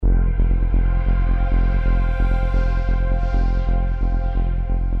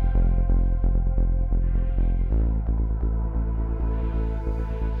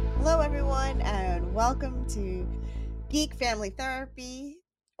to Geek Family Therapy,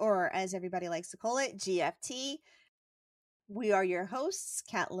 or as everybody likes to call it, GFT. We are your hosts,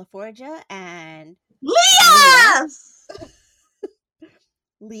 Kat LaForgia and Leah!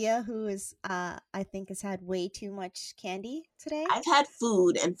 Leah, who is, I think, has had way too much candy today. I've had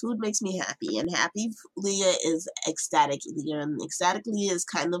food, and food makes me happy. And happy Leah is ecstatic Leah. And ecstatic Leah is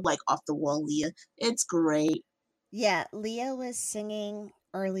kind of like off the wall Leah. It's great. Yeah, Leah was singing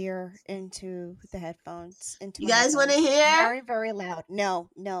earlier into the headphones. You guys want to hear? Very, very loud. No,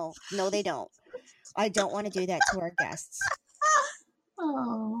 they don't. I don't want to do that to our guests.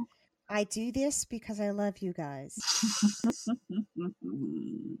 Oh. I do this because I love you guys.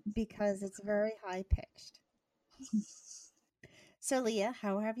 Because it's very high pitched. So, Leah,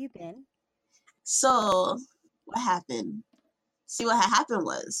 how have you been? So, what happened? See, what happened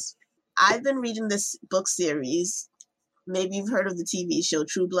was, I've been reading this book series. Maybe you've heard of the TV show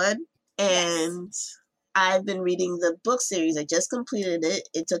True Blood. And yes. I've been reading the book series. I just completed it.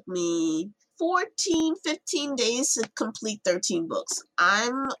 It took me 15 days to complete 13 books.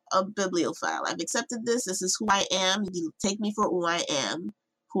 I'm a bibliophile. I've accepted this. This is who I am. You take me for who I am,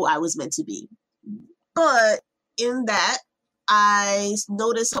 who I was meant to be. But in that, I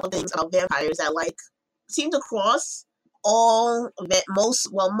noticed some things about vampires that seem to cross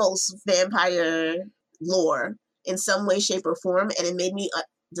most vampire lore in some way, shape, or form, and it made me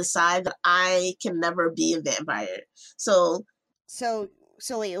decide that I can never be a vampire. So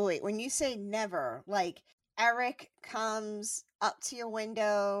wait. When you say never, like Eric comes up to your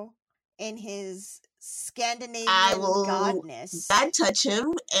window in his Scandinavian godness. I'd touch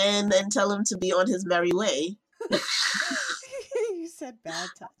him and then tell him to be on his merry way. You said bad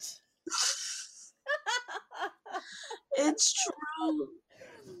touch. It's true.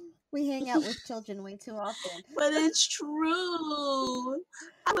 We hang out with children way too often. But it's true.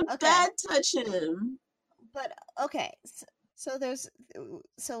 I would bad touch him. But, okay. So this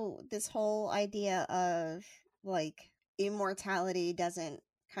whole idea of, immortality doesn't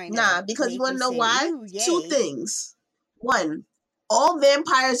kind of... Nah, because you want to know why? Two things. One, all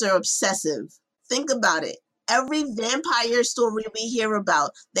vampires are obsessive. Think about it. Every vampire story we hear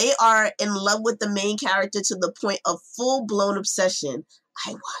about, they are in love with the main character to the point of full-blown obsession.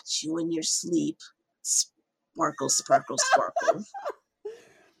 I watch you in your sleep. Sparkle, sparkle, sparkle.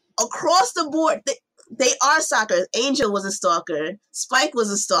 Across the board, they are stalkers. Angel was a stalker. Spike was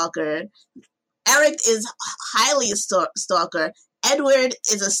a stalker. Eric is highly a stalker. Edward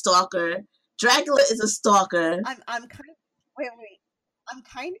is a stalker. Dracula is a stalker.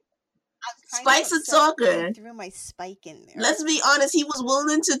 Spike's a stalker. Threw my Spike in there. Let's be honest. He was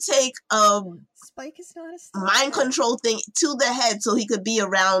willing to take Spike is not a stalker. Mind control thing to the head so he could be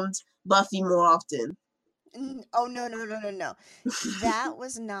around Buffy more often. Oh no! That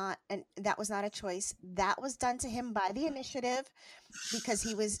was not a choice. That was done to him by the Initiative because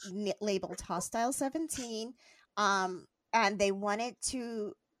he was labeled Hostile 17. And they wanted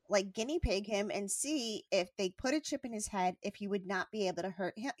to guinea pig him and see if they put a chip in his head if he would not be able to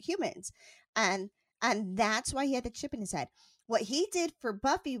hurt humans, and that's why he had the chip in his head. What he did for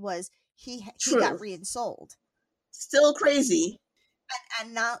Buffy was he got reinsouled. Still crazy.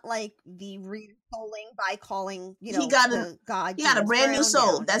 And not the re-souling by calling, he got God. He got a brand new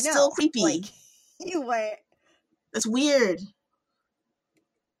soul. Down. That's still creepy. That's weird.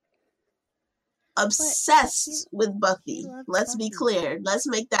 Obsessed with Buffy. Let's be clear. Let's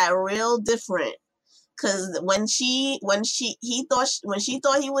make that real different. Because when she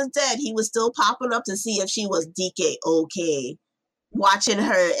thought he was dead, he was still popping up to see if she was DK okay, watching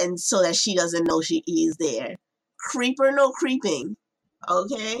her, and so that she doesn't know he's there. Creeper, no creeping.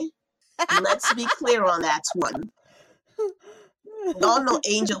 Okay, let's be clear on that one. Y'all know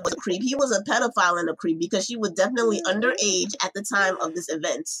Angel was a creep. He was a pedophile and a creep because she was definitely underage at the time of this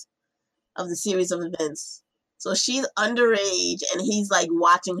event, of the series of events. So she's underage and he's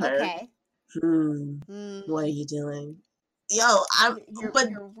watching her. Okay. What are you doing? Yo,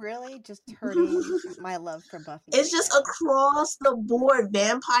 you're really just hurting my love for Buffy. It's just across the board.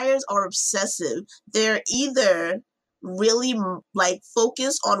 Vampires are obsessive. They're either really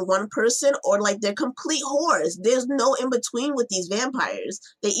focused on one person or they're complete whores. There's no in between with these vampires.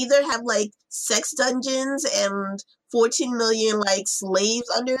 They either have sex dungeons and 14 million slaves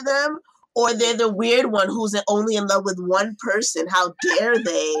under them, or they're the weird one who's only in love with one person. How dare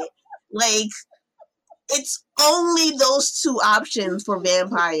they? It's only those two options for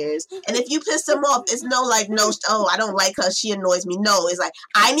vampires. And if you piss them off, it's no, I don't like her, she annoys me. No, it's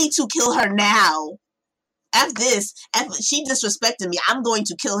I need to kill her now. F this. She disrespected me. I'm going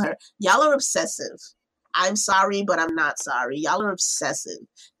to kill her. Y'all are obsessive. I'm sorry, but I'm not sorry. Y'all are obsessive.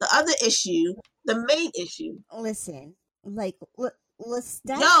 The other issue The main issue. Listen, like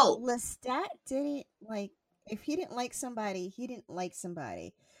Lestat didn't like. If he didn't like somebody, he didn't like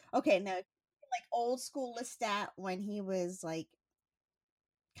somebody. Okay, now like old school Lestat when he was like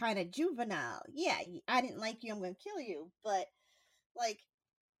kind of juvenile. Yeah, I didn't like you. I'm gonna kill you. But like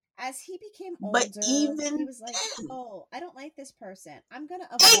as he became older, but even he was like, "Oh, I don't like this person. I'm gonna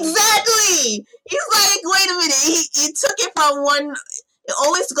avoid." Exactly. He's like, wait a minute. He took it from one. It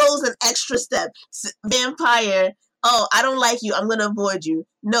always goes an extra step. Vampire. Oh, I don't like you. I'm gonna avoid you.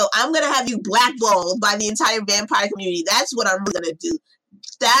 No, I'm gonna have you blackballed by the entire vampire community. That's what I'm gonna do.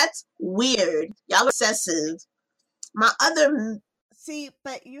 That's weird. Y'all are obsessive. My other See,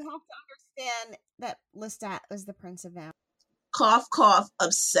 but you have to understand that Lestat was the Prince of Vampires. cough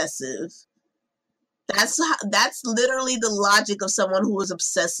obsessive. That's literally the logic of someone who is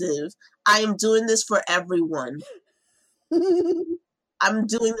obsessive. I am doing this for everyone. I'm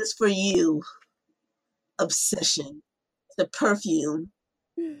doing this for you. Obsession. The perfume.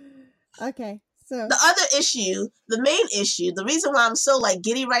 Okay. So the other issue, the main issue, the reason why I'm so like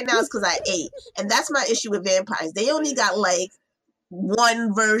giddy right now is because I ate. And that's my issue with vampires. They only got like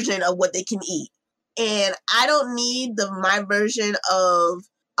one version of what they can eat. And I don't need my version of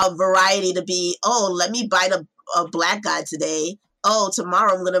a variety to be, oh, let me bite a black guy today. Oh,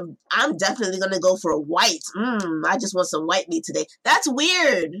 tomorrow I'm definitely gonna go for a white. I just want some white meat today. That's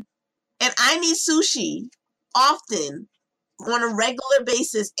weird. And I need sushi often on a regular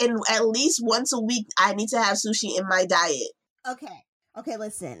basis, and at least once a week I need to have sushi in my diet. Okay,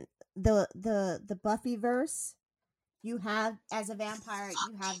 listen. The Buffy verse, you have as a vampire,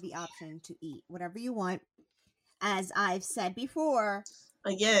 you have the option to eat whatever you want. As I've said before,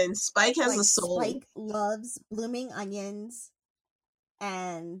 again, Spike has a soul. Spike loves blooming onions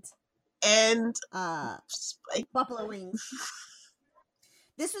and Spike. buffalo wings.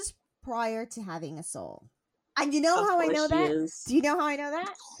 This was prior to having a soul. And you know how I know that? Do you know how I know that?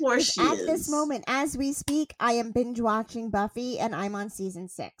 Of course she is. At this moment, as we speak, I am binge watching Buffy and I'm on season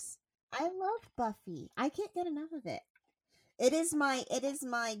 6. I love Buffy. I can't get enough of it. It is my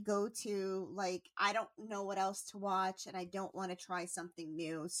go-to. Like, I don't know what else to watch and I don't want to try something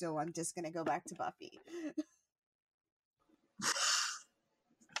new, so I'm just going to go back to Buffy.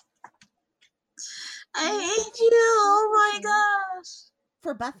 I hate you. Oh my gosh.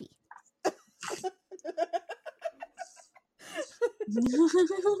 For Buffy.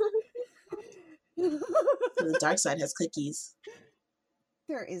 The dark side has cookies.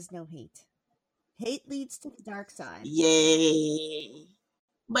 There is no hate. Hate leads to the dark side. Yay.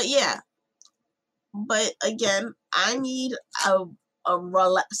 But yeah. But again, I need a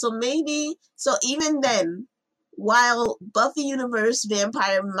so even then, while Buffy Universe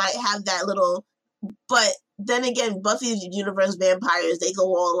Vampire might have that little, but then again, Buffy Universe Vampires, they go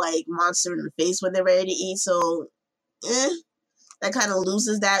all like monster in the face when they're ready to eat, so that kind of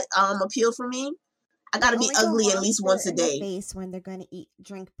loses that appeal for me. I gotta be ugly at least once a day. Face when they're gonna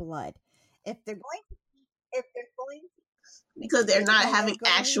drink blood. If they're going because they're not having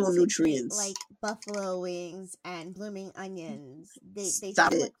actual nutrients like buffalo wings and blooming onions. They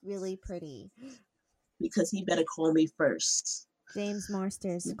look really pretty. Because he better call me first. James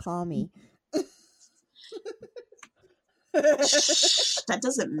Marsters, call me. That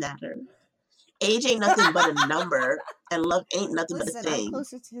doesn't matter. Age ain't nothing but a number, and love ain't nothing but a thing. I'm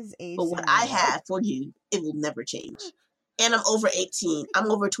closer to his age. But what I have for you, it will never change. And I'm over 18. I'm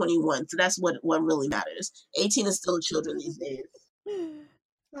over 21, so that's what really matters. 18 is still children these days.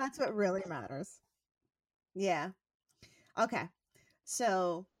 That's what really matters. Yeah. Okay.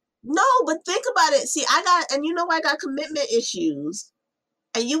 So. No, but think about it. See, I got commitment issues.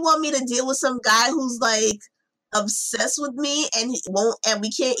 And you want me to deal with some guy who's like obsessed with me and we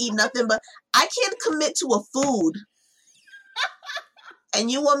can't eat nothing but I can't commit to a food.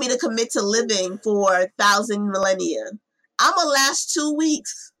 And you want me to commit to living for 1,000 millennia. I'm gonna last 2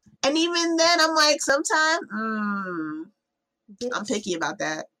 weeks. And even then I'm like sometimes I'm picky about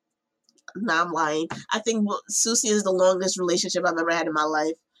that. No, I'm lying. I think Susie is the longest relationship I've ever had in my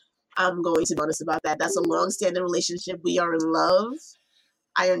life. I'm going to be honest about that. That's a long-standing relationship. We are in love.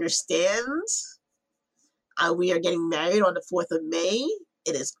 I understand. We are getting married on the 4th of May.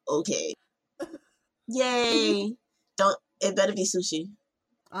 It is okay. Yay. It better be sushi.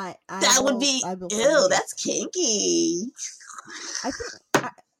 Ew, that's kinky.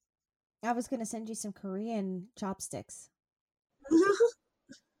 I was going to send you some Korean chopsticks.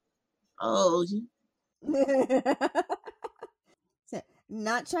 Oh. So,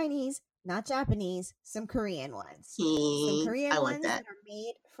 not Chinese, not Japanese, some Korean ones. Some Korean ones that are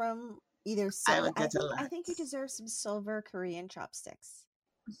made from either silver. I think you deserve some silver Korean chopsticks.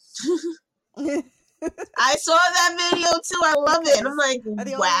 I saw that video too. I love it. And I'm like, the only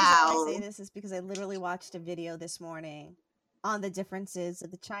reason I say this is because I literally watched a video this morning on the differences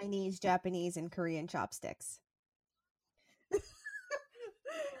of the Chinese, Japanese, and Korean chopsticks.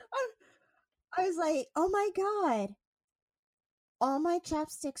 I was like, oh my God. All my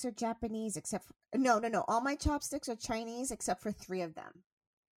chopsticks are Japanese except for... No. All my chopsticks are Chinese except for 3 of them.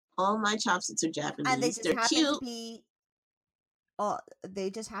 All my chopsticks are Japanese. And they just They're happen cute. to be...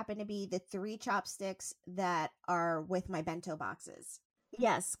 they just happen to be the 3 chopsticks that are with my bento boxes.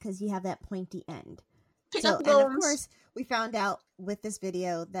 Yes, because you have that pointy end. Pick So, up and those. of course, we found out with this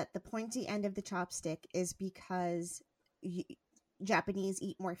video that the pointy end of the chopstick is because Japanese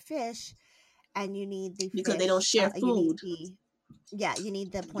eat more fish, and you need the because fish, they don't share food. You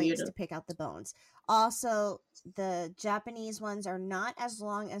need the points to pick out the bones. Also, the Japanese ones are not as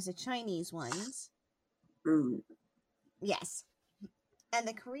long as the Chinese ones. Yes. And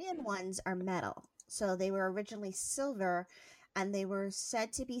the Korean ones are metal. So they were originally silver, and they were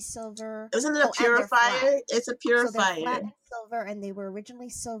said to be silver. Isn't it a purifier? It's a purifier. So they're flat and silver, and they were originally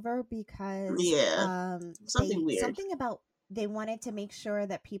silver because something about they wanted to make sure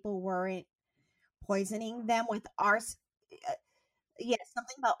that people weren't poisoning them with arsenic.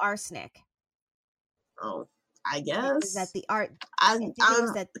 Something about arsenic. Oh, I guess. Is that the art? To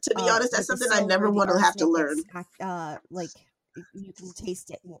be honest, that's something I never want to have to learn. You can taste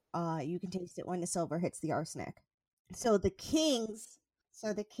it. You can taste it when the silver hits the arsenic. So the king's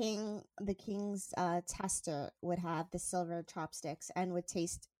tester would have the silver chopsticks and would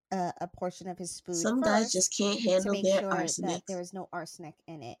taste a portion of his food. Some guys just can't handle their arsenic. That there is no arsenic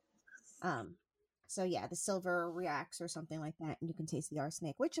in it. So yeah, the silver reacts or something like that, and you can taste the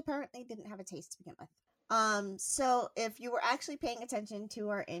arsenic, which apparently didn't have a taste to begin with. So if you were actually paying attention to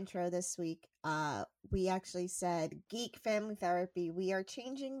our intro this week, we actually said Geek Family Therapy. We are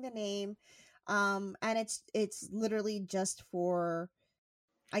changing the name, and it's literally just for,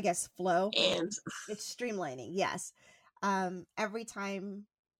 I guess, flow. And it's streamlining. Yes. Every time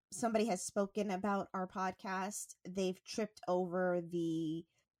somebody has spoken about our podcast, they've tripped over the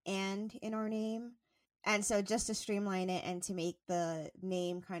 "and" in our name. And so just to streamline it and to make the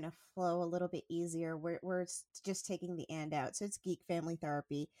name kind of flow a little bit easier, we're just taking the "and" out. So it's Geek Family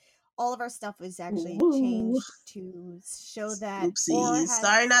Therapy. All of our stuff is actually changed to show that. Oopsies.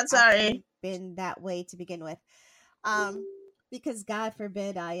 Sorry, not sorry. Been that way to begin with. Because God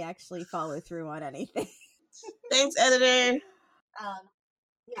forbid I actually follow through on anything. Thanks, editor.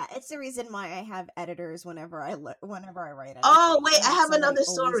 Yeah, it's the reason why I have editors whenever I write anything. Oh, wait, I have another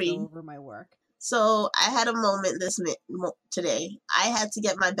story. Go over my work. So I had a moment today. I had to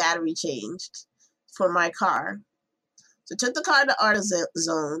get my battery changed for my car. So I took the car to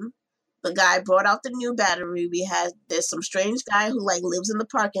AutoZone. The guy brought out the new battery. There's some strange guy who lives in the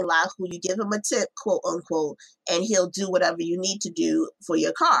parking lot who you give him a tip, quote unquote, and he'll do whatever you need to do for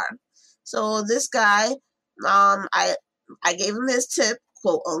your car. So this guy, I gave him his tip,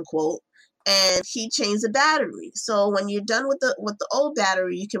 quote unquote, and he changed the battery. So when you're done with the old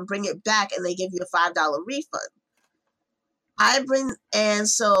battery, you can bring it back and they give you a $5 refund. And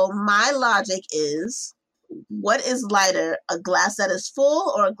so my logic is, what is lighter, a glass that is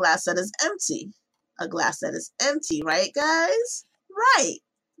full or a glass that is empty? A glass that is empty, right, guys? Right.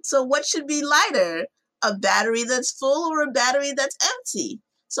 So what should be lighter, a battery that's full or a battery that's empty?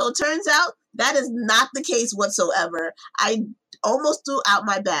 So it turns out that is not the case whatsoever. I almost threw out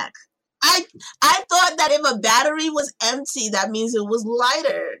my back. I thought that if a battery was empty, that means it was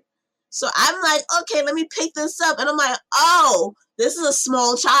lighter. So I'm like, okay, let me pick this up. And I'm like, oh, this is a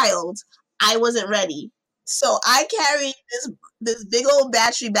small child. I wasn't ready. So I carried this big old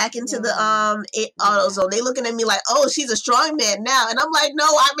battery back into the AutoZone. They looking at me like, oh, she's a strong man now. And I'm like, no,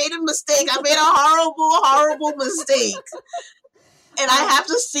 I made a mistake. I made a horrible mistake. And I have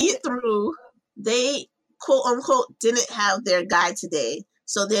to see it through. They, quote unquote, didn't have their guy today.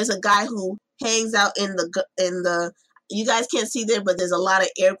 So there's a guy who hangs out in the you guys can't see there, but there's a lot of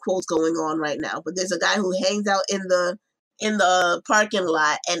air quotes going on right now. But there's a guy who hangs out in the parking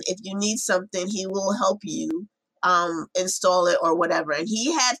lot, and if you need something, he will help you install it or whatever. And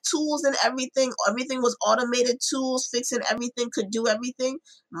he had tools and everything. Everything was automated tools, fixing everything, could do everything.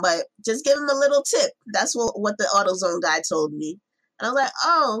 But just give him a little tip. That's what the AutoZone guy told me. And I was like,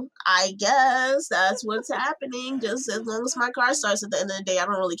 oh, I guess that's what's happening. Just as long as my car starts at the end of the day, I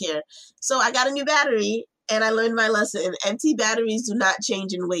don't really care. So I got a new battery, and I learned my lesson. Empty batteries do not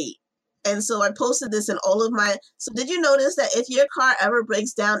change in weight. And so I posted this in all of my... So did you notice that if your car ever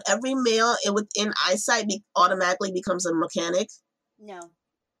breaks down, every male within eyesight automatically becomes a mechanic? No.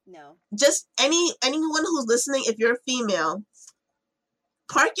 Just anyone who's listening, if you're a female,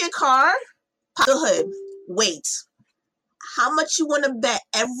 park your car pop the hood, wait. How much you want to bet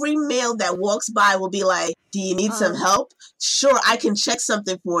every male that walks by will be like, do you need some help? Sure, I can check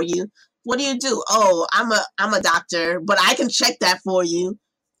something for you. What do you do? Oh, I'm a doctor, but I can check that for you.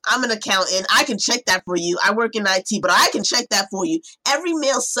 I'm an accountant. I can check that for you. I work in IT, but I can check that for you. Every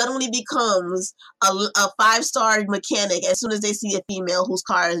male suddenly becomes a 5-star mechanic as soon as they see a female whose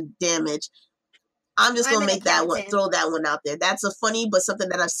car is damaged. I'm just going to make that one, throw that one out there. That's a funny, but something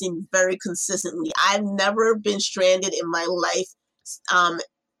that I've seen very consistently. I've never been stranded in my life,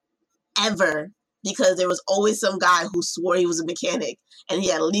 ever, because there was always some guy who swore he was a mechanic and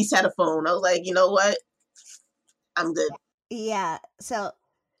he at least had a phone. I was like, you know what? I'm good. Yeah.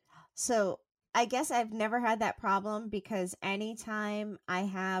 So I guess I've never had that problem because anytime I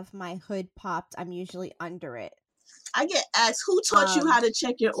have my hood popped, I'm usually under it. I get asked, who taught you how to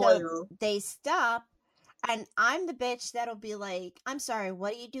check your oil? They stop, and I'm the bitch that'll be like, I'm sorry,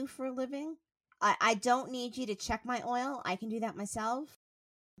 what do you do for a living? I don't need you to check my oil. I can do that myself.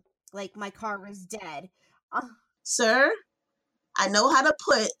 Like, my car is dead. Sir, I know how to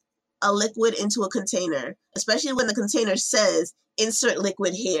put a liquid into a container, especially when the container says, insert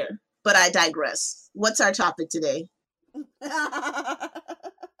liquid here. But I digress. What's our topic today?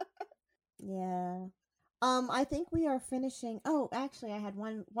 Yeah. I think we are finishing. Oh, actually, I had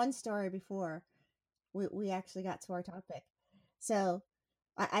one story before we actually got to our topic. So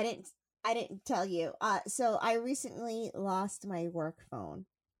I didn't tell you. So I recently lost my work phone,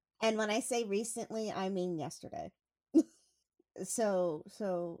 and when I say recently, I mean yesterday.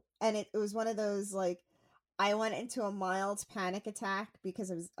 And it was one of those, like, I went into a mild panic attack because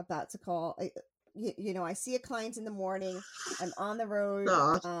I was about to call. I see a client in the morning. I'm on the road,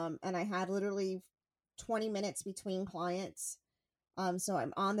 and I had literally 20 minutes between clients. So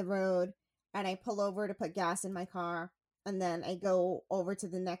I'm on the road, and I pull over to put gas in my car, and then I go over to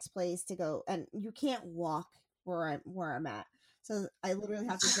the next place to go. And you can't walk where I'm at, so I literally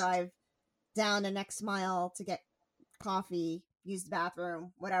have to drive down the next mile to get coffee, use the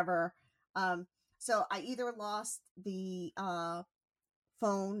bathroom, whatever. So I either lost the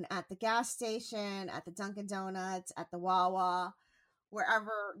phone at the gas station, at the Dunkin' Donuts, at the Wawa,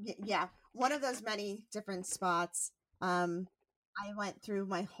 wherever. Yeah, one of those many different spots. I went through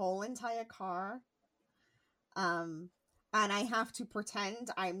my whole entire car. And I have to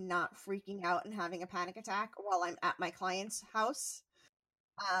pretend I'm not freaking out and having a panic attack while I'm at my client's house.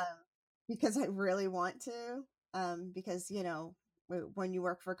 Because I really want to. Because, when you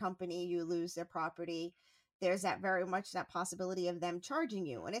work for a company, you lose their property. There's that very much that possibility of them charging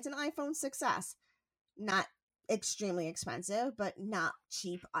you. And it's an iPhone 6S. Not extremely expensive, but not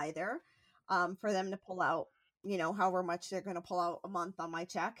cheap either. For them to pull out, however much they're going to pull out a month on my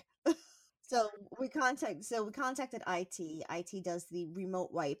check. So we contacted IT. IT does the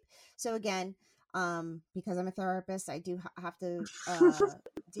remote wipe. So again, because I'm a therapist, I do have to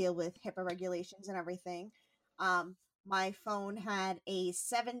deal with HIPAA regulations and everything. My phone had a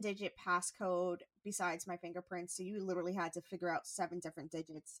 7-digit passcode besides my fingerprints, so you literally had to figure out 7 different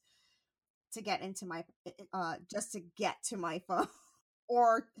digits to get into my just to get to my phone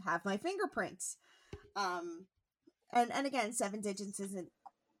or have my fingerprints. And again, 7 digits isn't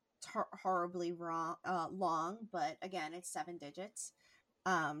horribly long, but again, it's 7 digits.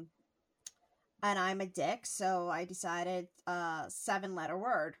 And I'm a dick, so I decided 7-letter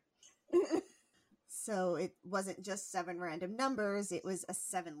word. So it wasn't just 7 random numbers, it was a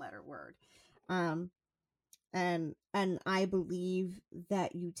 7-letter word. And I believe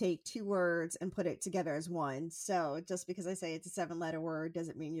that you take 2 words and put it together as one. So just because I say it's a 7-letter word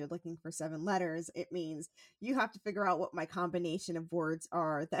doesn't mean you're looking for 7 letters. It means you have to figure out what my combination of words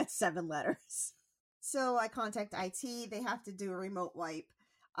are that's 7 letters. So I contact IT. They have to do a remote wipe.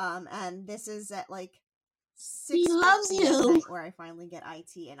 And this is at like 6 you where I finally get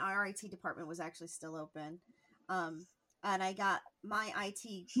IT. And our IT department was actually still open. And I got my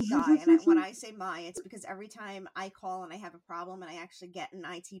IT guy. And when I say my, it's because every time I call and I have a problem and I actually get an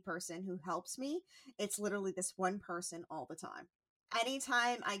IT person who helps me, it's literally this one person all the time.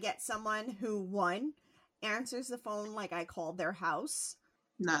 Anytime I get someone who, 1, answers the phone like I called their house.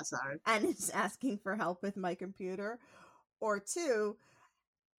 Not sorry. And is asking for help with my computer. Or 2,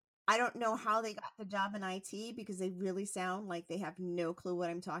 I don't know how they got the job in IT because they really sound like they have no clue what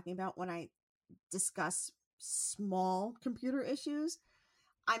I'm talking about when I discuss small computer issues.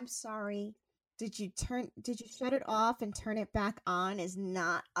 I'm sorry. Did you shut it off and turn it back on is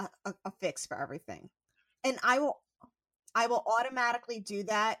not a fix for everything. And I will automatically do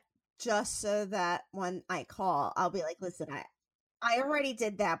that just so that when I call, I'll be like, listen, I already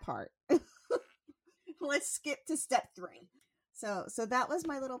did that part. Let's skip to step 3. So that was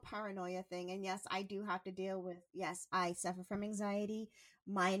my little paranoia thing. And yes, I do have to deal with, yes, I suffer from anxiety.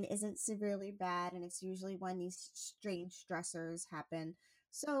 Mine isn't severely bad, and it's usually when these strange stressors happen.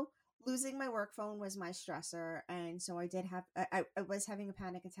 So losing my work phone was my stressor, and so I did have I was having a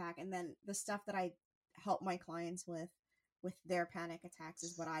panic attack, and then the stuff that I help my clients with their panic attacks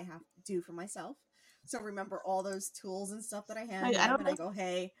is what I have to do for myself. So remember all those tools and stuff that I hand I them, don't and know. I go,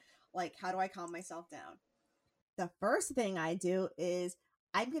 hey, like, how do I calm myself down? The first thing I do is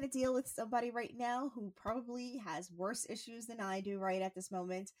I'm going to deal with somebody right now who probably has worse issues than I do right at this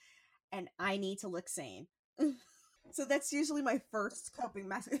moment, and I need to look sane. So that's usually my first coping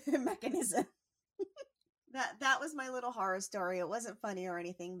mechanism. That was my little horror story. It wasn't funny or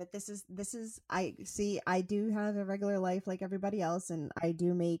anything, but this is I do have a regular life like everybody else, and I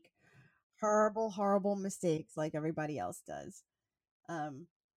do make horrible mistakes like everybody else does.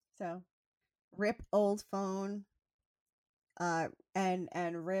 So rip old phone,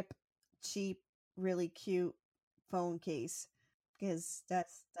 and rip cheap, really cute phone case, because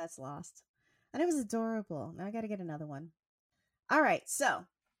that's lost, and it was adorable. Now I got to get another one. All right, so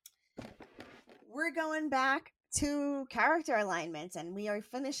we're going back to character alignments, and we are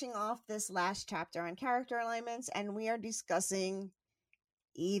finishing off this last chapter on character alignments, and we are discussing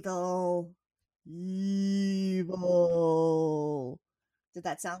evil. Did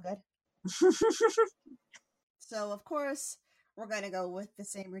that sound good? So, of course, we're going to go with the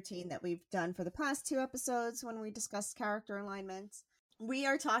same routine that we've done for the past 2 episodes when we discussed character alignments. We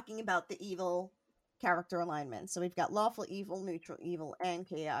are talking about the evil character alignment. So we've got lawful evil, neutral evil, and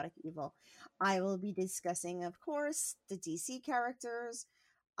chaotic evil. I will be discussing, of course, the DC characters,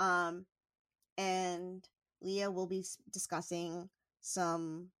 and Leah will be discussing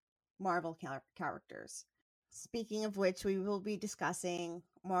some Marvel characters. Speaking of which, we will be discussing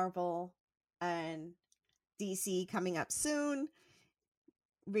Marvel and DC coming up soon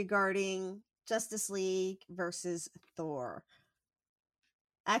regarding Justice League versus Thor.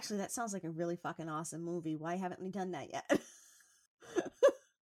 Actually, that sounds like a really fucking awesome movie. Why haven't we done that yet?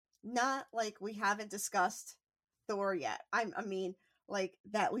 Not like we haven't discussed Thor yet. I mean, like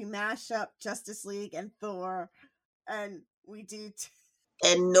that we mash up Justice League and Thor, and we do.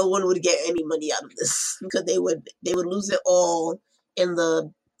 And no one would get any money out of this because they would lose it all in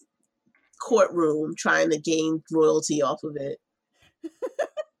the courtroom trying to gain royalty off of it.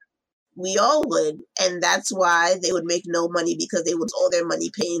 We all would, and that's why they would make no money, because they would all their money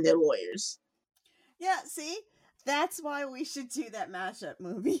paying their lawyers. Yeah, see? That's why we should do that mashup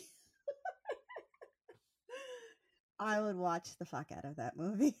movie. I would watch the fuck out of that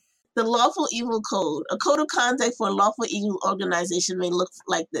movie. The Lawful Evil Code. A code of conduct for a lawful evil organization may look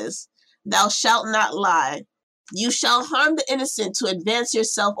like this. Thou shalt not lie. You shall harm the innocent to advance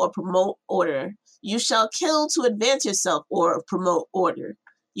yourself or promote order. You shall kill to advance yourself or promote order.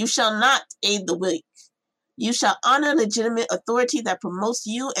 You shall not aid the weak. You shall honor legitimate authority that promotes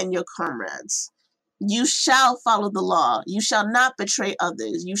you and your comrades. You shall follow the law. You shall not betray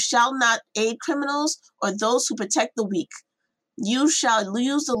others. You shall not aid criminals or those who protect the weak. You shall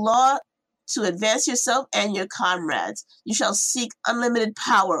use the law to advance yourself and your comrades. You shall seek unlimited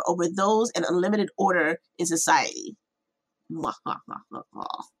power over those and unlimited order in society.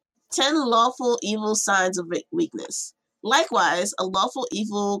 10 lawful evil signs of weakness. Likewise, a lawful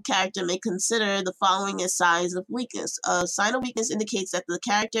evil character may consider the following as signs of weakness. A sign of weakness indicates that the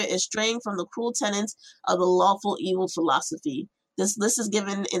character is straying from the cruel tenets of the lawful evil philosophy. This list is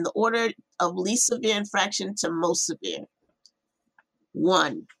given in the order of least severe infraction to most severe.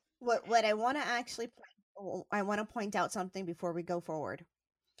 1. What I want to actually point out something before we go forward.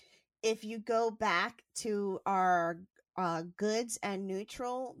 If you go back to our goods and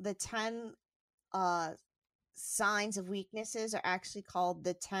neutral, the 10 signs of weaknesses are actually called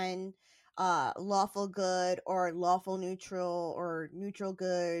the 10 lawful good or lawful neutral or neutral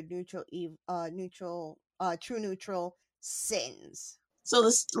good, true neutral sins. So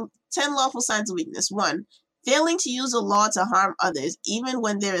the 10 lawful signs of weakness. 1. Failing to use the law to harm others, even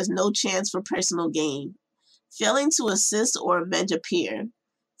when there is no chance for personal gain. Failing to assist or avenge a peer.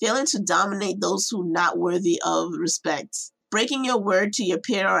 Failing to dominate those who are not worthy of respect. Breaking your word to your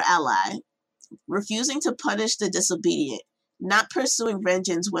peer or ally. Refusing to punish the disobedient. Not pursuing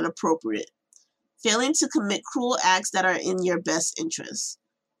vengeance when appropriate. Failing to commit cruel acts that are in your best interest.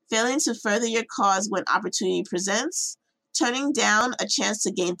 Failing to further your cause when opportunity presents. Turning down a chance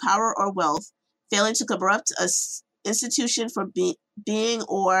to gain power or wealth. Failing to corrupt an institution for being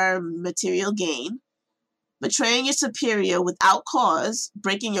or material gain. Betraying your superior without cause,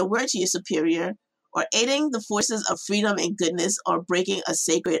 breaking your word to your superior, or aiding the forces of freedom and goodness, or breaking a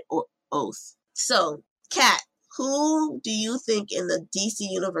sacred oath. So, Kat, Who do you think in the DC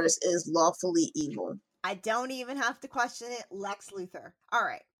universe is lawfully evil? I don't even have to question it. Lex Luthor. All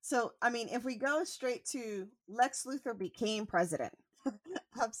right. So, I mean, if we go straight to Lex Luthor became president.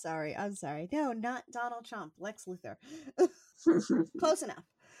 I'm sorry. No, not Donald Trump. Lex Luthor. Close enough.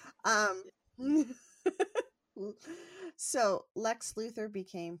 So Lex Luthor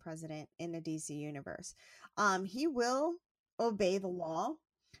became president in the DC universe. He will obey the law,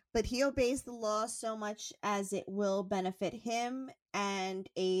 but he obeys the law so much as it will benefit him and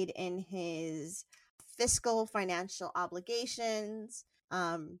aid in his fiscal financial obligations.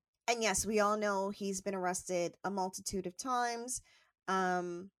 And yes, we all know he's been arrested a multitude of times.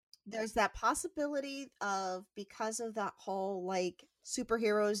 There's that possibility of, because of that whole like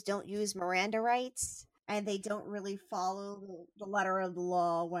superheroes don't use Miranda rights and they don't really follow the letter of the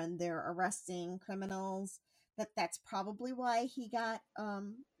law when they're arresting criminals, that's probably why he got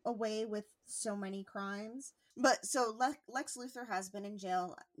away with so many crimes. But so Lex Luthor has been in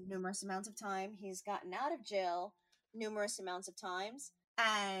jail numerous amounts of time. He's gotten out of jail numerous amounts of times.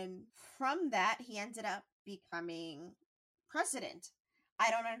 And from that, he ended up becoming president. I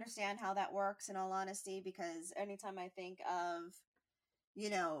don't understand how that works, in all honesty, because anytime I think of,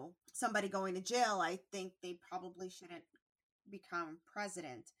 somebody going to jail, I think they probably shouldn't become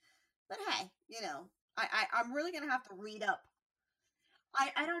president. But hey, I'm really gonna have to read up.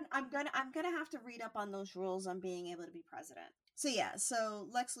 I'm gonna have to read up on those rules on being able to be president. So yeah, so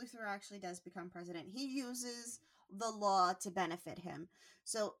Lex Luthor actually does become president. He uses the law to benefit him.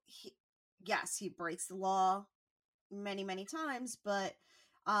 So he breaks the law many, many times, but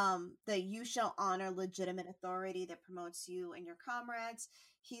the you shall honor legitimate authority that promotes you and your comrades.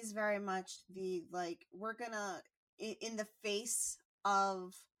 He's very much the, like, we're gonna, in the face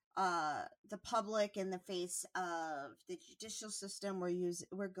of the public, in the face of the judicial system,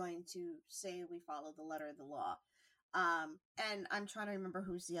 we're going to say we follow the letter of the law. And I'm trying to remember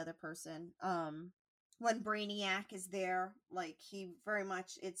who's the other person. When Brainiac is there, like, he very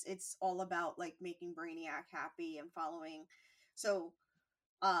much, it's all about like making Brainiac happy and following. So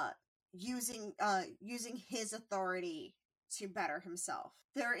using his authority to better himself.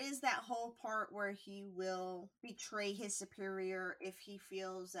 There is that whole part where he will betray his superior if he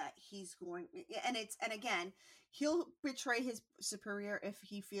feels that he's going, and again, he'll betray his superior if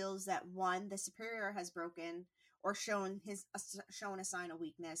he feels that, one, the superior has broken or shown a sign of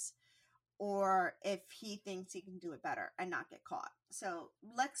weakness, or if he thinks he can do it better and not get caught. So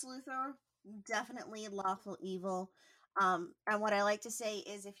Lex Luthor, definitely lawful evil. And what I like to say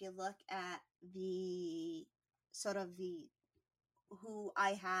is, if you look at the sort of the who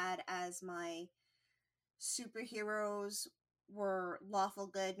I had as my superheroes were lawful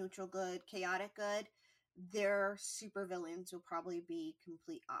good, neutral good, chaotic good, their supervillains will probably be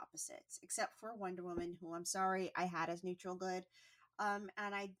complete opposites, except for Wonder Woman, who, I'm sorry, I had as neutral good. And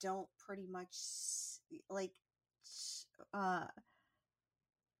I don't pretty much like,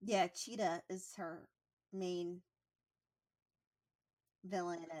 Cheetah is her main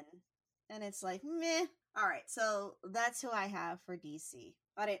villain, and it's like, meh. All right, so that's who I have for DC.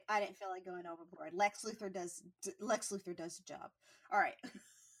 I didn't feel like going overboard. Lex Luthor does the job. All right.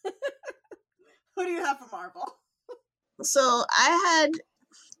 Who do you have for Marvel? So I had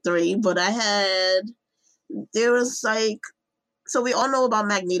 3, but there was like, so we all know about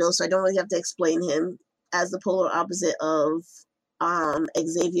Magneto, so I don't really have to explain him as the polar opposite of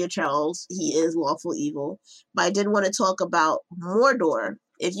Xavier Charles. He is lawful evil. But I did want to talk about Mordor.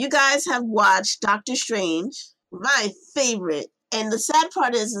 If you guys have watched Doctor Strange, my favorite, and the sad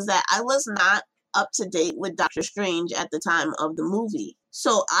part is that I was not up to date with Doctor Strange at the time of the movie.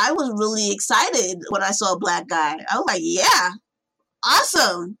 So I was really excited when I saw a black guy. I was like, yeah,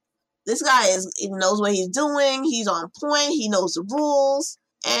 awesome. This guy he knows what he's doing. He's on point. He knows the rules.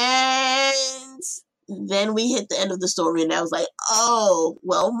 And then we hit the end of the story, and I was like, oh,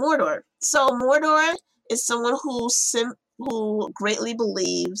 well, Mordor. So Mordor is someone who greatly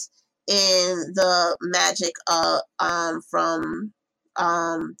believes in the magic from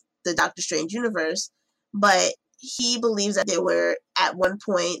the Doctor Strange universe, but he believes that there were at one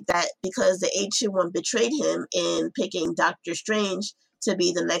point that because the Ancient One betrayed him in picking Doctor Strange to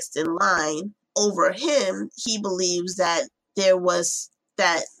be the next in line over him, he believes that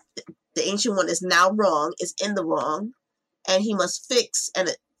the Ancient One is now wrong, is in the wrong, and he must fix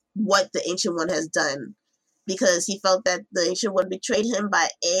what the Ancient One has done, because he felt that the Ancient One betrayed him by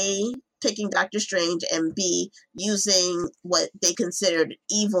A, picking Doctor Strange, and B, using what they considered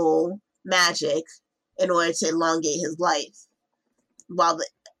evil magic in order to elongate his life. While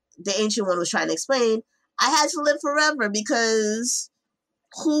the Ancient One was trying to explain, I had to live forever because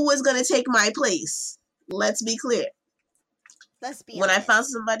who was going to take my place? Let's be clear. Let's be when honest. I found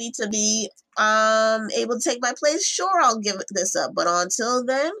somebody to be able to take my place, sure, I'll give this up. But until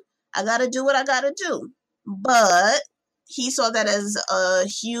then, I gotta do what I gotta do. But he saw that as a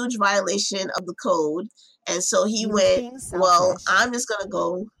huge violation of the code, and so he went, well, I'm just gonna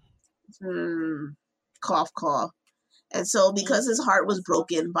go cough cough. And so because his heart was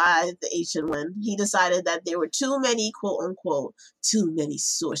broken by the Ancient One, he decided that there were too many, quote unquote, too many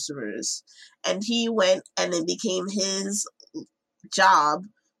sorcerers. And he went and it became his job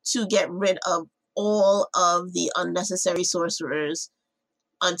to get rid of all of the unnecessary sorcerers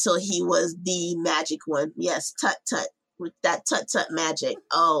until he was the magic one. Yes, tut tut. With that tut tut magic.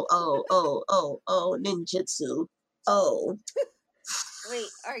 Oh, ninjutsu. Oh. Wait,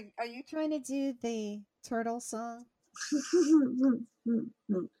 are you trying to do the turtle song? Is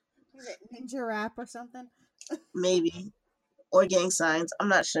it ninja rap or something? Maybe. Or gang signs. I'm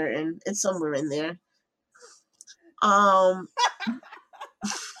not certain. It's somewhere in there.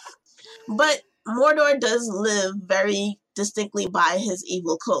 But Mordor does live very distinctly by his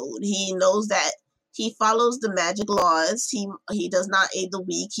evil code. He knows that he follows the magic laws. He does not aid the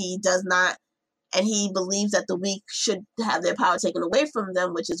weak. He does not, and he believes that the weak should have their power taken away from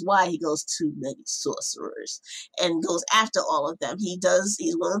them, which is why he goes too many sorcerers and goes after all of them. He's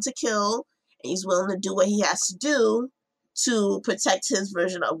willing to kill, and he's willing to do what he has to do to protect his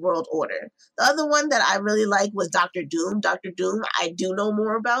version of world order. The other one that I really like was Dr. Doom. Dr. Doom, I do know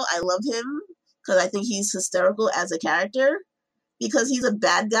more about. I love him because I think he's hysterical as a character because he's a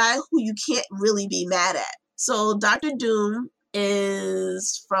bad guy who you can't really be mad at. So Dr. Doom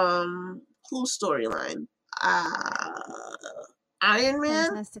is from whose storyline? Iron Man?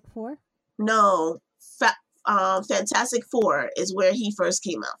 Fantastic Four? No. Fantastic Four is where he first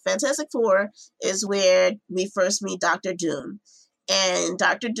came out. Fantastic Four is where we first meet Dr. Doom. And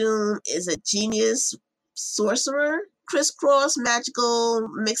Dr. Doom is a genius sorcerer, crisscross magical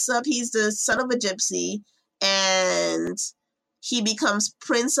mix-up. He's the son of a gypsy, and he becomes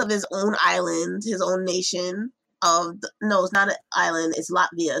prince of his own island, his own nation. No, it's not an island, it's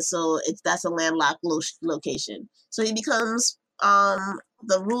Latvia, so that's a landlocked location. So he becomes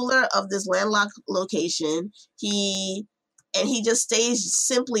the ruler of this landlocked location. He just stays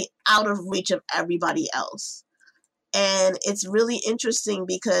simply out of reach of everybody else. And it's really interesting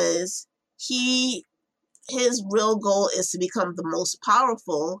because his real goal is to become the most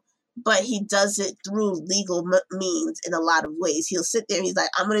powerful, but he does it through legal means in a lot of ways. He'll sit there and he's like,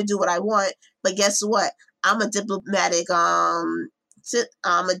 I'm going to do what I want, but guess what? I'm a diplomatic, I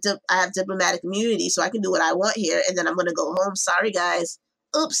have diplomatic immunity, so I can do what I want here, and then I'm going to go home. Sorry, guys.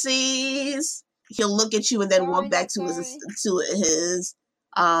 Oopsies. He'll look at you and then walk back to his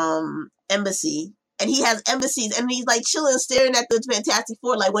embassy. And he has embassies, and he's like chilling, staring at the Fantastic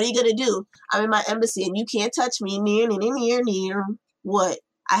Four, like, what are you going to do? I'm in my embassy, and you can't touch me. Near. What?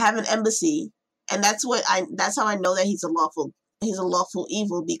 I have an embassy. And that's how I know that he's a lawful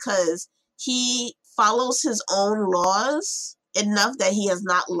evil, because he follows his own laws enough that he has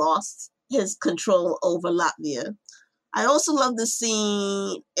not lost his control over Latvia. I also love the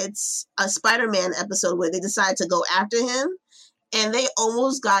scene. It's a Spider-Man episode where they decide to go after him, and they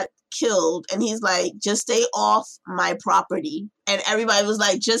almost got killed. And he's like, just stay off my property. And everybody was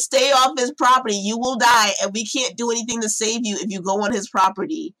like, just stay off his property. You will die, and we can't do anything to save you if you go on his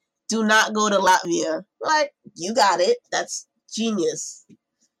property. Do not go to Latvia. Like, you got it. That's genius.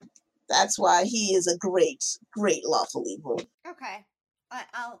 That's why he is a great, great lawful evil. Okay.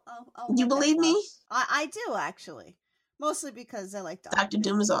 I'll you believe me? I do, actually. Mostly because I like Dr.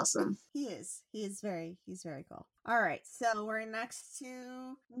 Doom is awesome. He is. He's very cool. All right, so we're next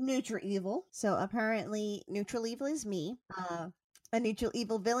to neutral evil. So apparently neutral evil is me. A neutral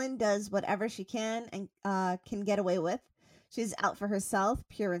evil villain does whatever she can and can get away with. She's out for herself,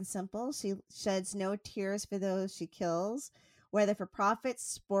 pure and simple. She sheds no tears for those she kills, whether for profit,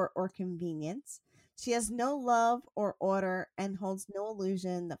 sport, or convenience. She has no love or order and holds no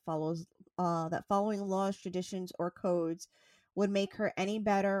illusion that following laws, traditions, or codes would make her any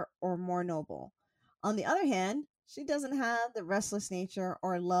better or more noble. On the other hand, she doesn't have the restless nature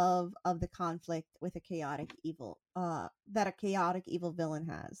or love of the conflict with a chaotic evil that a chaotic evil villain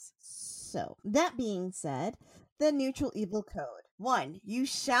has. So, that being said, the neutral evil code. 1. You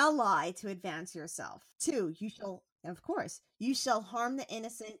shall lie to advance yourself. 2. You shall harm the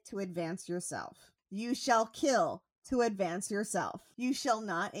innocent to advance yourself. You shall kill to advance yourself. You shall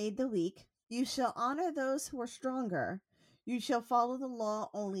not aid the weak. You shall honor those who are stronger. You shall follow the law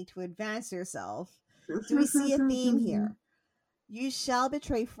only to advance yourself. Do we see a theme here? You shall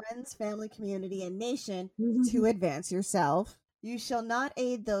betray friends, family, community, and nation to advance yourself. You shall not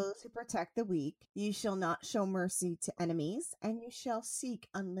aid those who protect the weak. You shall not show mercy to enemies, and you shall seek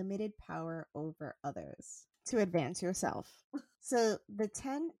unlimited power over others to advance yourself. So, the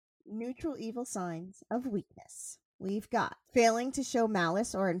 10 neutral evil signs of weakness. We've got failing to show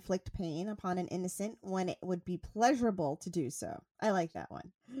malice or inflict pain upon an innocent when it would be pleasurable to do so. I like that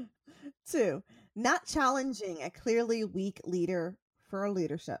one. 2, not challenging a clearly weak leader for a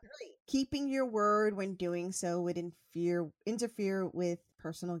leadership. 3, keeping your word when doing so would interfere with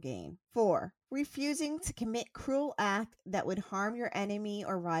personal gain. 4, refusing to commit cruel act that would harm your enemy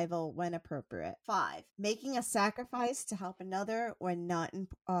or rival when appropriate. 5, making a sacrifice to help another when not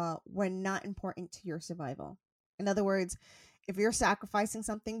important to your survival. In other words, if you're sacrificing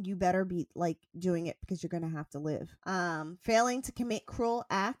something, you better be like doing it because you're going to have to live. Failing to commit cruel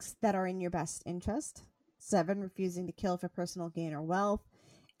acts that are in your best interest. 7, refusing to kill for personal gain or wealth.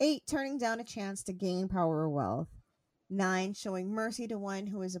 8, turning down a chance to gain power or wealth. 9, showing mercy to one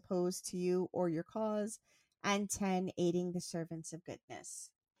who is opposed to you or your cause. And 10, aiding the servants of goodness.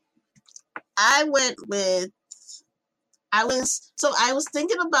 I was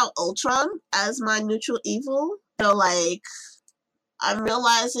thinking about Ultron as my neutral evil. Like, I'm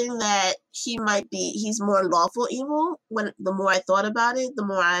realizing that he's more lawful evil. When the more I thought about it, the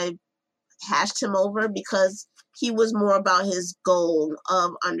more I hashed him over, because he was more about his goal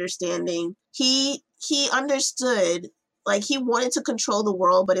of understanding. He understood, like, he wanted to control the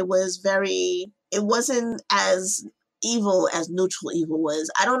world, but it wasn't as evil as neutral evil was.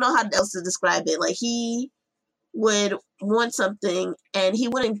 I don't know how else to describe it. Like, he would want something and he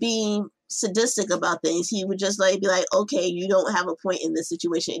wouldn't be sadistic about things. He would just be like, okay, you don't have a point in this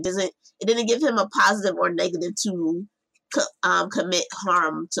situation. It didn't give him a positive or negative to commit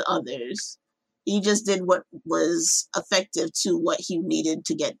harm to others. He just did what was effective to what he needed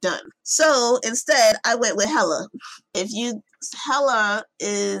to get done. So instead, I went with Hela. Hela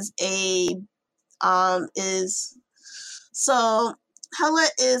Hela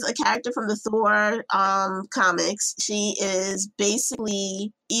is a character from the Thor comics. She is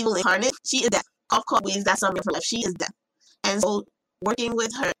basically evil incarnate. She is death. Of course, that's something for life. She is death. And so, working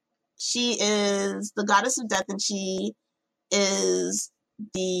with her, she is the goddess of death, and she is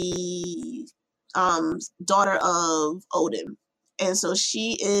the daughter of Odin. And so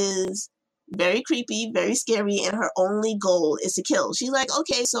she is very creepy, very scary, and her only goal is to kill. She's like,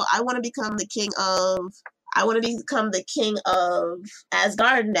 okay, so I want to become the king of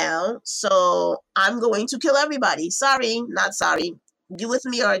Asgard now, so I'm going to kill everybody. Sorry, not sorry. You with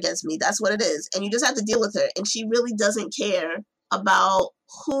me or against me. That's what it is. And you just have to deal with her. And she really doesn't care about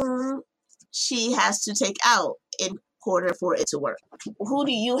whom she has to take out in order for it to work. Who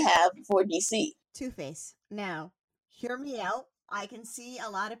do you have for DC? Two-Face. Now, hear me out. I can see a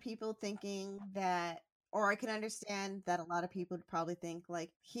lot of people thinking that, or I can understand that a lot of people would probably think like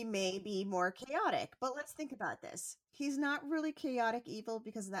he may be more chaotic, but let's think about this. He's not really chaotic evil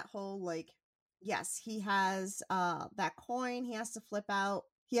because of that whole yes, he has that coin he has to flip out.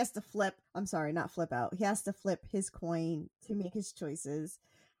 He has to flip, I'm sorry, not flip out. He has to flip his coin to make his choices.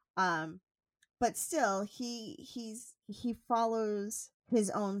 But still he follows his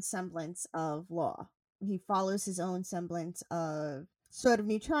own semblance of law. He follows his own semblance of sort of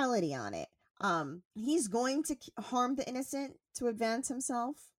neutrality on it. He's going to harm the innocent to advance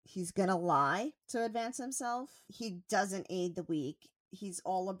himself. He's gonna lie to advance himself. He doesn't aid the weak. He's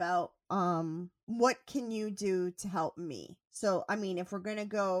all about what can you do to help me? So I mean, if we're gonna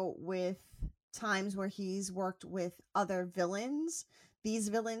go with times where he's worked with other villains, these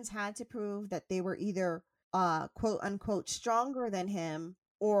villains had to prove that they were either quote unquote stronger than him,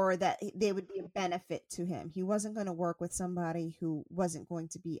 or that they would be a benefit to him. He wasn't going to work with somebody who wasn't going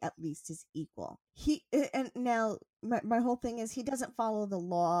to be at least his equal. And now my whole thing is he doesn't follow the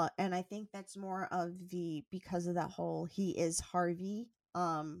law, and I think that's more of because of that whole he is Harvey.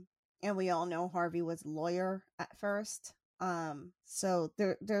 And we all know Harvey was a lawyer at first. So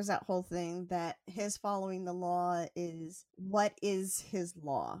there's that whole thing that his following the law is what is his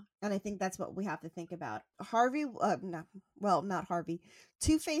law, and I think that's what we have to think about. Harvey, not Harvey.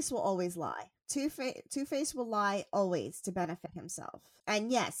 Two-Face will always lie. Two-Face will lie always to benefit himself,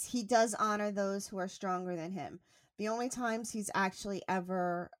 and yes, he does honor those who are stronger than him. The only times he's actually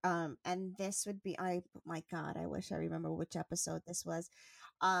ever, and this would be, my God, I wish I remember which episode this was.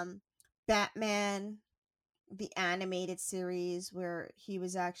 Batman, the animated series, where he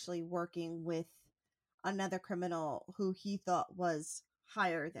was actually working with another criminal who he thought was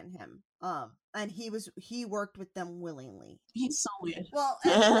higher than him. And he worked with them willingly. He's so weird. Well,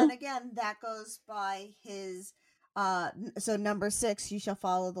 and again, that goes by his So number 6, you shall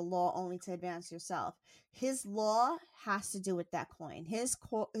follow the law only to advance yourself. His law has to do with that coin. His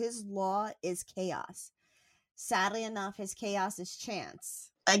law is chaos. Sadly enough, his chaos is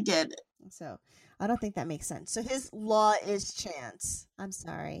chance. I get it. So I don't think that makes sense. So his law is chance. I'm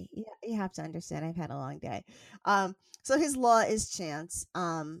sorry. You have to understand. I've had a long day. So his law is chance.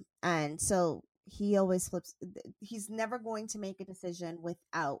 And so he always flips. He's never going to make a decision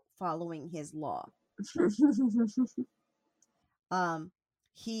without following his law.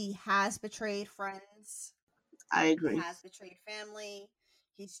 He has betrayed friends. I agree. He has betrayed family.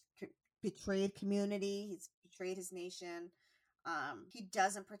 He's betrayed community. He's betrayed his nation. He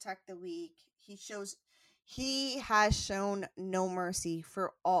doesn't protect the weak. He has shown no mercy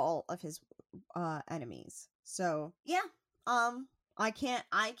for all of his enemies. So yeah, I can't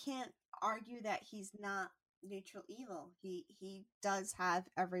argue that he's not neutral evil. He does have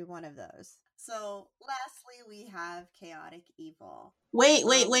every one of those. So lastly, we have chaotic evil. Wait. You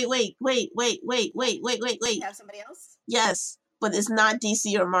have somebody else? Yes, but it's not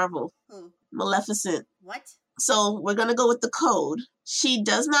DC or Marvel. Who? Maleficent. What? So we're going to go with the code. She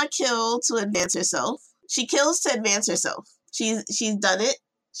does not kill to advance herself. She kills to advance herself. She's done it.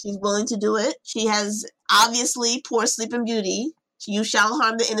 She's willing to do it. She has obviously poor Sleeping Beauty. You shall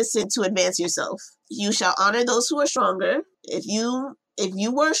harm the innocent to advance yourself. You shall honor those who are stronger. If you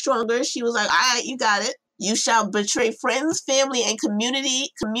were stronger, she was like, all right, you got it. You shall betray friends, family, and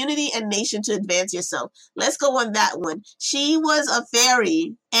community and nation to advance yourself. Let's go on that one. She was a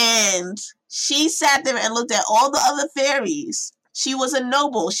fairy, and she sat there and looked at all the other fairies. She was a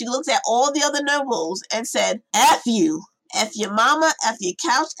noble. She looked at all the other nobles and said, F you. F your mama, F your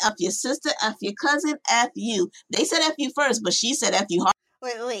couch, F your sister, F your cousin, F you. They said F you first, but she said F you hard.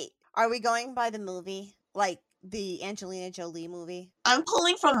 Wait. Are we going by the movie? Like the Angelina Jolie movie? I'm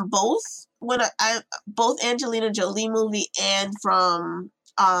pulling from both. Both Angelina Jolie movie and from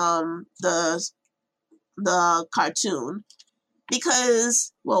the cartoon.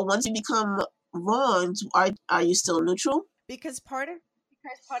 Because, well, once you become wronged, are you still neutral? Because part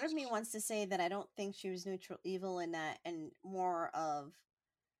of me wants to say that I don't think she was neutral evil in that, and more of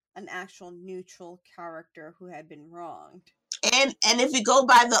an actual neutral character who had been wronged. And if you go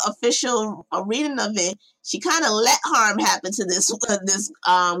by the official reading of it, she kind of let harm happen to this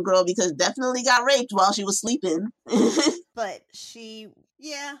girl, because definitely got raped while she was sleeping. But she,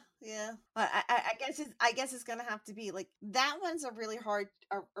 yeah. I guess it's gonna have to be like that. One's a really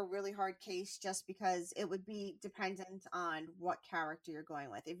hard case, just because it would be dependent on what character you're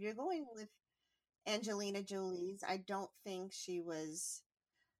going with. If you're going with Angelina Jolie's, I don't think she was.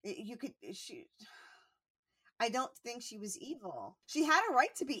 I don't think she was evil. She had a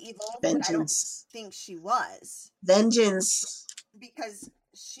right to be evil, Vengeance. But I don't think she was. Vengeance. Because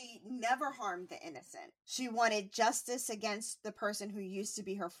she never harmed the innocent. She wanted justice against the person who used to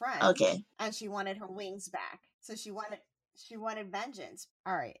be her friend. Okay. And she wanted her wings back. So she wanted vengeance.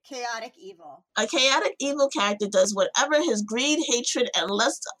 All right. Chaotic evil. A chaotic evil character does whatever his greed, hatred, and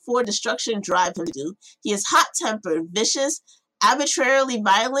lust for destruction drive him to do. He is hot-tempered, vicious, arbitrarily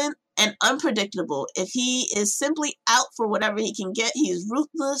violent, and unpredictable. If he is simply out for whatever he can get, he is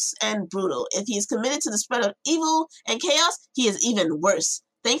ruthless and brutal. If he is committed to the spread of evil and chaos, he is even worse.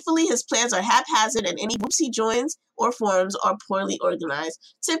 Thankfully, his plans are haphazard, and any groups he joins or forms are poorly organized.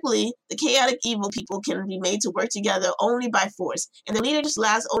 Typically, the chaotic evil people can be made to work together only by force, and the leader just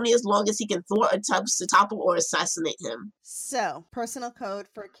lasts only as long as he can thwart attempts to topple or assassinate him. So, personal code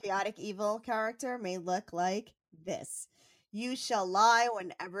for chaotic evil character may look like this. You shall lie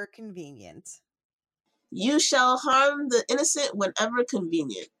whenever convenient. You shall harm the innocent whenever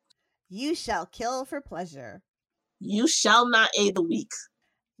convenient. You shall kill for pleasure. You shall not aid the weak.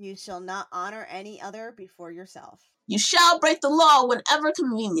 You shall not honor any other before yourself. You shall break the law whenever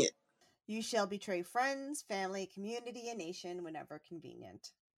convenient. You shall betray friends, family, community, and nation whenever convenient.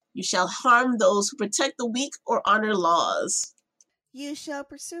 You shall harm those who protect the weak or honor laws. You shall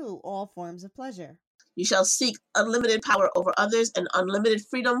pursue all forms of pleasure. You shall seek unlimited power over others and unlimited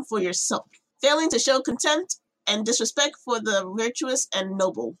freedom for yourself, failing to show contempt and disrespect for the virtuous and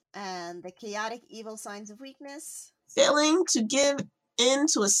noble. And the chaotic evil signs of weakness. Failing to give in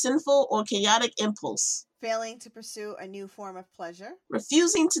to a sinful or chaotic impulse. Failing to pursue a new form of pleasure.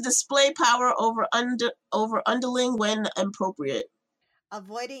 Refusing to display power over underling when appropriate.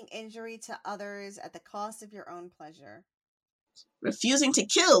 Avoiding injury to others at the cost of your own pleasure. Refusing to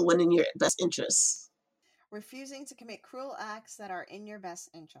kill when in your best interest. Refusing to commit cruel acts that are in your best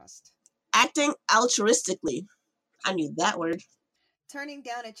interest. Acting altruistically. I knew that word. Turning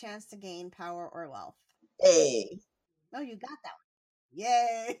down a chance to gain power or wealth. Hey. Oh, you got that one.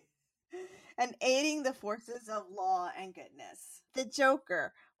 Yay. and aiding the forces of law and goodness. The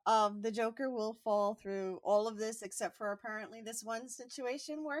Joker. The Joker will fall through all of this except for apparently this one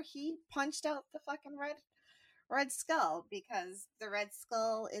situation where he punched out the fucking Red Skull because the Red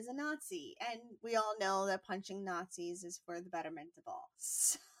Skull is a Nazi, and we all know that punching Nazis is for the betterment of all.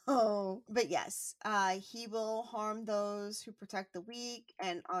 So, but yes, he will harm those who protect the weak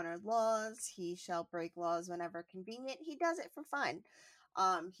and honor laws. He shall break laws whenever convenient. He does it for fun.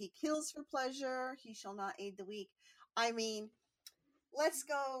 He kills for pleasure. He shall not aid the weak. I mean, let's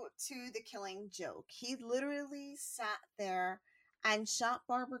go to the Killing Joke. He literally sat there and shot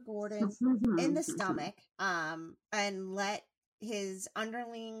Barbara Gordon in the stomach, and let his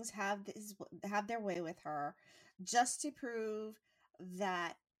underlings have their way with her, just to prove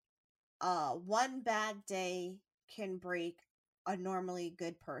that one bad day can break a normally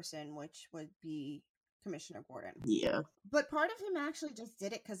good person, which would be Commissioner Gordon. Yeah. But part of him actually just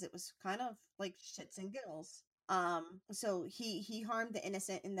did it because it was kind of like shits and giggles. So he harmed the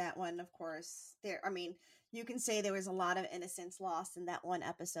innocent in that one, of course. I mean, you can say there was a lot of innocence lost in that one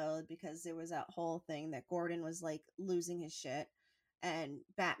episode because there was that whole thing that Gordon was like losing his shit, and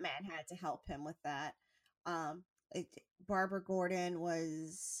Batman had to help him with that. Barbara Gordon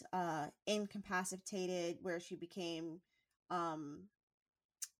was incapacitated, where she became a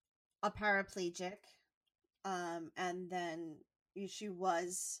paraplegic, and then she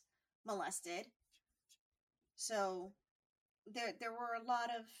was molested. So there were a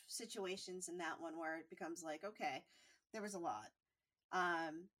lot of situations in that one where it becomes like, okay, there was a lot.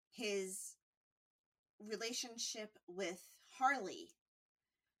 His relationship with Harley,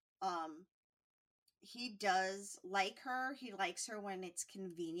 he does like her. He likes her when it's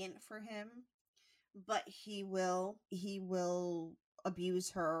convenient for him, but he will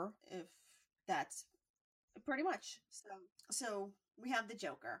abuse her if that's pretty much. So we have the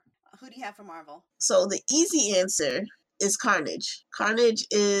Joker. Who do you have for Marvel? So the easy answer is Carnage. Carnage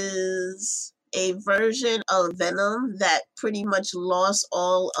is a version of Venom that pretty much lost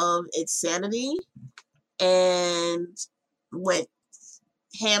all of its sanity and went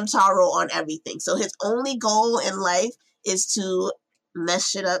hamtaro on everything. So his only goal in life is to mess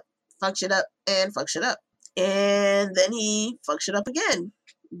shit up, fuck shit up, and fuck shit up. And then he fucks shit up again.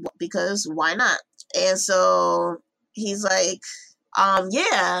 Because why not? And so he's like,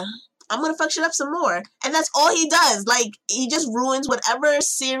 yeah, I'm gonna fuck shit up some more. And that's all he does. Like, he just ruins whatever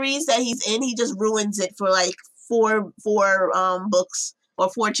series that he's in, he just ruins it for like four books or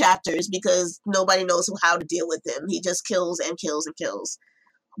 4 chapters because nobody knows how to deal with him. He just kills and kills and kills.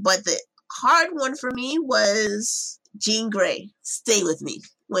 But the hard one for me was Jean Grey. Stay with me.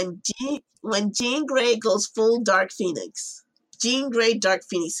 When Jean Grey goes full Dark Phoenix, Jean Grey Dark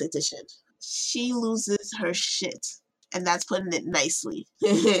Phoenix edition, she loses her shit. And that's putting it nicely.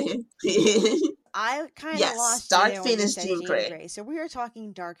 I kind of lost Dark Phoenix Jean Grey. So we are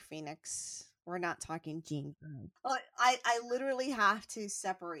talking Dark Phoenix. We're not talking Jean Grey. I literally have to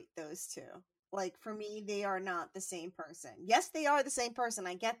separate those two. Like, for me, they are not the same person. Yes, they are the same person.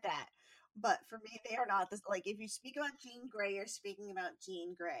 I get that. But for me, they are not this. Like, if you speak about Jean Grey, you're speaking about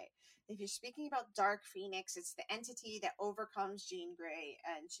Jean Grey. If you're speaking about Dark Phoenix, it's the entity that overcomes Jean Grey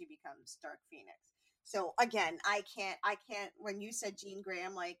and she becomes Dark Phoenix. So again, I can't. When you said Jean Grey,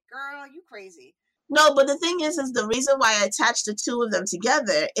 I'm like, girl, you crazy. No, but the thing is the reason why I attached the two of them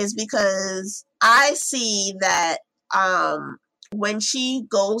together is because I see that when she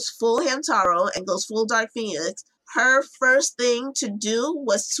goes full Hamtaro and goes full Dark Phoenix, her first thing to do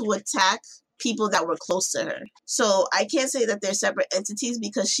was to attack people that were close to her. So I can't say that they're separate entities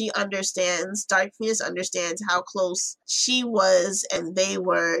because she understands, Dark Phoenix understands how close she was and they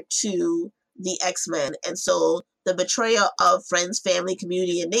were to the X-Men. And so the betrayal of friends, family,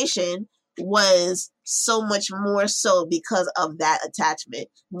 community, and nation was so much more so because of that attachment.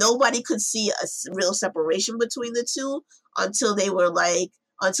 Nobody could see a real separation between the two until they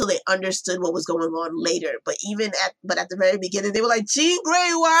understood what was going on later. But at the very beginning, they were like, Jean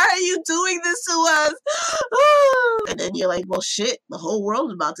Grey, why are you doing this to us? And then you're like, well, shit, the whole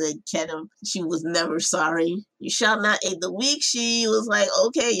world's about to get him. She was never sorry. You shall not aid the weak. She was like,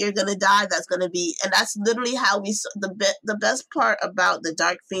 okay, you're gonna die. That's gonna be, and that's literally how we saw the best part about the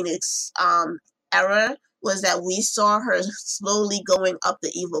Dark Phoenix era was that we saw her slowly going up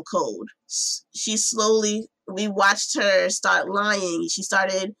the evil code. We watched her start lying. She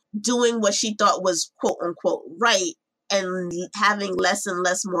started doing what she thought was quote unquote right and having less and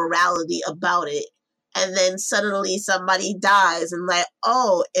less morality about it. And then suddenly somebody dies and like,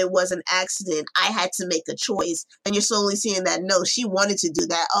 oh, it was an accident. I had to make a choice. And you're slowly seeing that, no, she wanted to do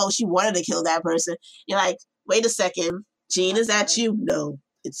that. Oh, she wanted to kill that person. You're like, wait a second. Jean, is that you? No.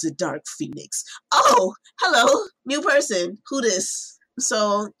 It's a Dark Phoenix. Oh, hello, new person. Who this?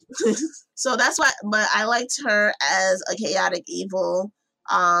 So, so that's why. But I liked her as a chaotic evil,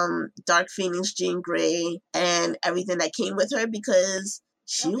 Dark Phoenix, Jean Grey, and everything that came with her because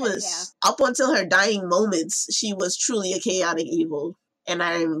she was up until her dying moments. She was truly a chaotic evil. And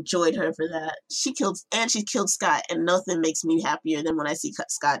I enjoyed her for that. She killed Scott, and nothing makes me happier than when I see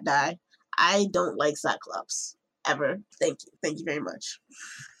Scott die. I don't like Cyclops ever. Thank you very much.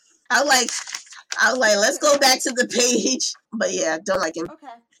 I was like, let's go back to the page. But yeah, don't like him. Okay.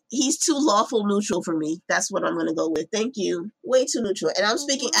 He's too lawful neutral for me. That's what I'm gonna go with. Thank you. Way too neutral. And I'm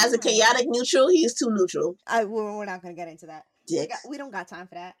speaking as a chaotic neutral. He's too neutral. We're not gonna get into that. Dick. We don't got time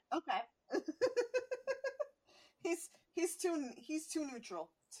for that. Okay. He's too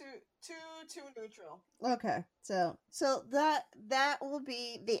neutral. Too neutral. Okay. So that will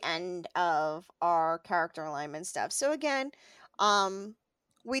be the end of our character alignment stuff. So again,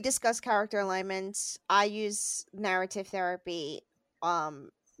 we discuss character alignments. I use narrative therapy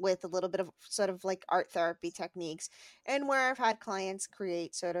with a little bit of sort of like art therapy techniques, and where I've had clients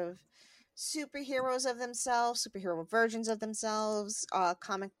create sort of superheroes of themselves, superhero versions of themselves,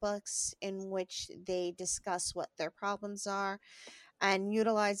 comic books in which they discuss what their problems are, and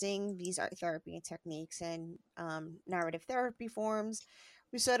utilizing these art therapy techniques and narrative therapy forms,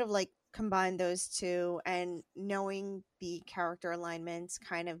 we sort of like combine those two, and knowing the character alignments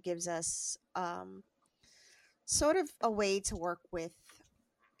kind of gives us sort of a way to work with,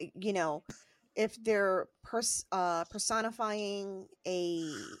 you know, if they're personifying a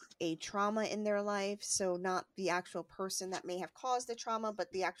trauma in their life, so not the actual person that may have caused the trauma, but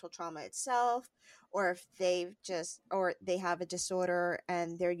the actual trauma itself, or if they have a disorder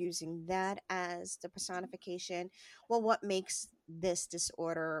and they're using that as the personification. Well, what makes this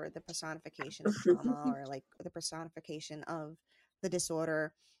disorder the personification of trauma, or like the personification of the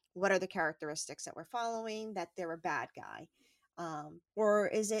disorder? What are the characteristics that we're following that they're a bad guy? Or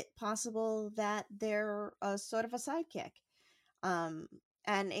is it possible that they're a sort of a sidekick? And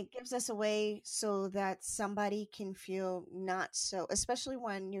it gives us a way so that somebody can feel not so, especially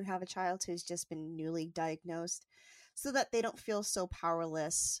when you have a child who's just been newly diagnosed, so that they don't feel so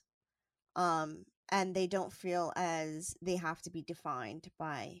powerless, and they don't feel as they have to be defined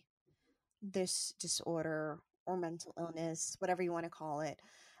by this disorder or mental illness, whatever you want to call it.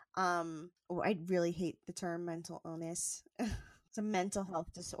 I really hate the term mental illness. It's a mental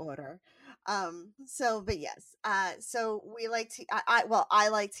health disorder. But yes. So we like to, I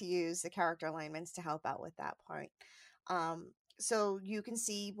like to use the character alignments to help out with that part. So you can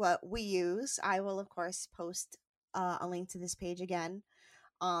see what we use. I will, of course, post a link to this page again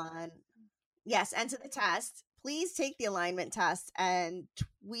on, yes, and to the test. Please take the alignment test and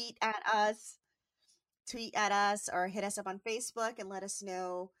tweet at us or hit us up on Facebook and let us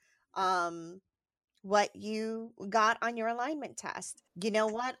know what you got on your alignment test. You know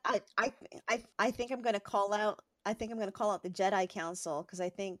what? I think I'm going to call out. I think I'm going to call out the Jedi Council, because I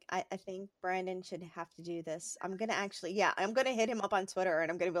think Brandon should have to do this. I'm going to hit him up on Twitter,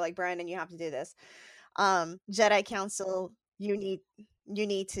 and I'm going to be like, Brandon, you have to do this. Jedi Council, you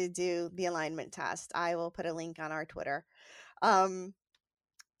need to do the alignment test. I will put a link on our Twitter.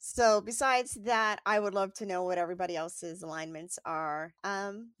 So besides that, I would love to know what everybody else's alignments are.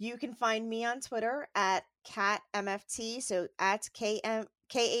 You can find me on Twitter at KatMFT, so at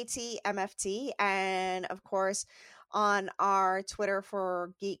KATMFT, and of course on our Twitter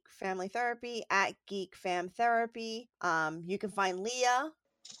for Geek Family Therapy at Geek Fam Therapy. You can find Leah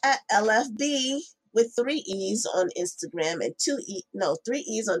at LFB with 3 E's on Instagram and 3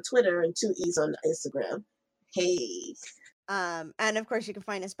 E's on Twitter and 2 E's on Instagram. Hey. And of course, you can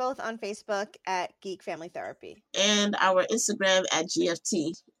find us both on Facebook at Geek Family Therapy. And our Instagram at GF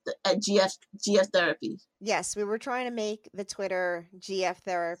Therapy. Yes, we were trying to make the Twitter GF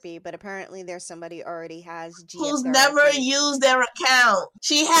Therapy, but apparently there's somebody already has GF who's Therapy. Never used their account.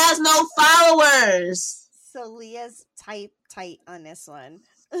 She has no followers. So Leah's tight on this one.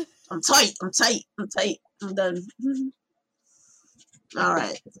 I'm tight. I'm done. All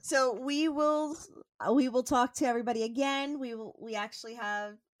right. So we will talk to everybody again. We actually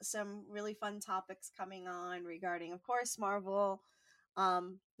have some really fun topics coming on regarding, of course, Marvel,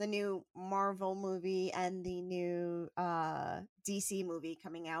 the new Marvel movie and the new DC movie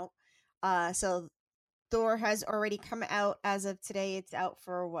coming out. So Thor has already come out as of today. It's out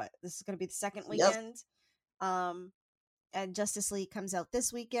for what? This is going to be the second weekend. Yep. And Justice League comes out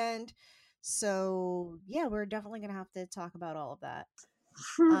this weekend. So yeah, we're definitely going to have to talk about all of that.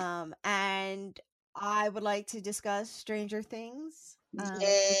 And I would like to discuss Stranger Things.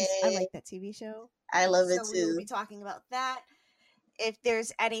 I like that TV show. I love it too. So we will be talking about that. if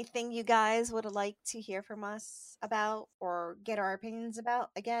there's anything you guys would like to hear from us about or get our opinions about,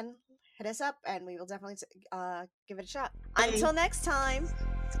 again, hit us up and we will definitely give it a shot. Until next time,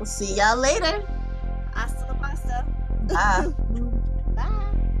 we'll see y'all later. Hasta la pasta. Bye.